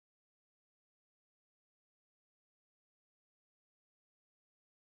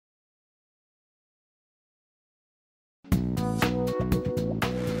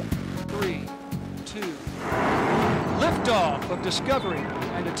liftoff of Discovery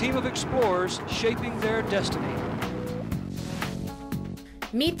and a team of explorers shaping their destiny.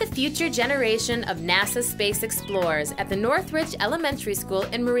 Meet the future generation of NASA space explorers at the Northridge Elementary School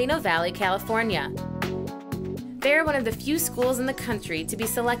in Moreno Valley, California. They're one of the few schools in the country to be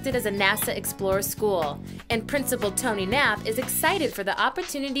selected as a NASA Explorer School, and Principal Tony Knapp is excited for the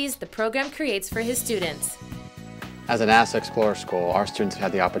opportunities the program creates for his students. As a NASA Explorer School, our students have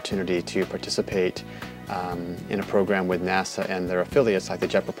had the opportunity to participate in a program with NASA and their affiliates like the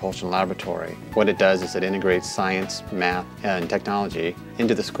Jet Propulsion Laboratory. What it does is it integrates science, math, and technology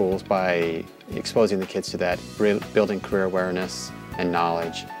into the schools by exposing the kids to that, building career awareness and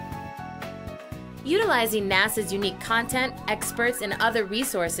knowledge. Utilizing NASA's unique content, experts, and other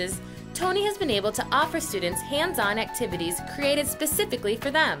resources, Tony has been able to offer students hands-on activities created specifically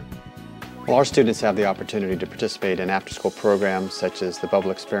for them. Well, our students have the opportunity to participate in after-school programs such as the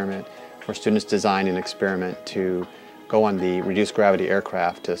Bubble Experiment, where students design an experiment to go on the reduced gravity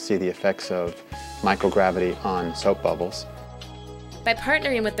aircraft to see the effects of microgravity on soap bubbles. By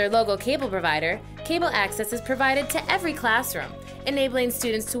partnering with their local cable provider, cable access is provided to every classroom, enabling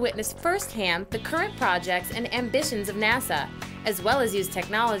students to witness firsthand the current projects and ambitions of NASA, as well as use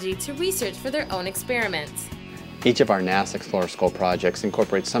technology to research for their own experiments. Each of our NASA Explorer School projects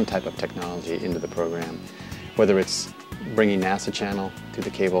incorporates some type of technology into the program, whether it's bringing NASA channel through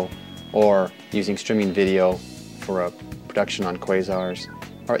the cable or using streaming video for a production on quasars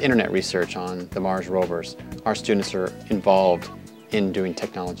or internet research on the Mars rovers. Our students are involved in doing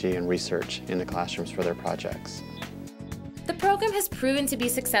technology and research in the classrooms for their projects. The program has proven to be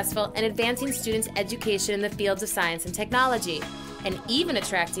successful in advancing students' education in the fields of science and technology, and even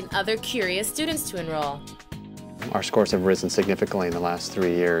attracting other curious students to enroll. Our scores have risen significantly in the last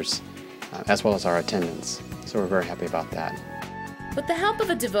 3 years, as well as our attendance, so we're very happy about that. With the help of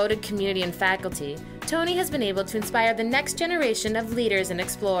a devoted community and faculty, Tony has been able to inspire the next generation of leaders and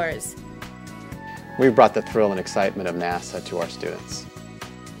explorers. We've brought the thrill and excitement of NASA to our students.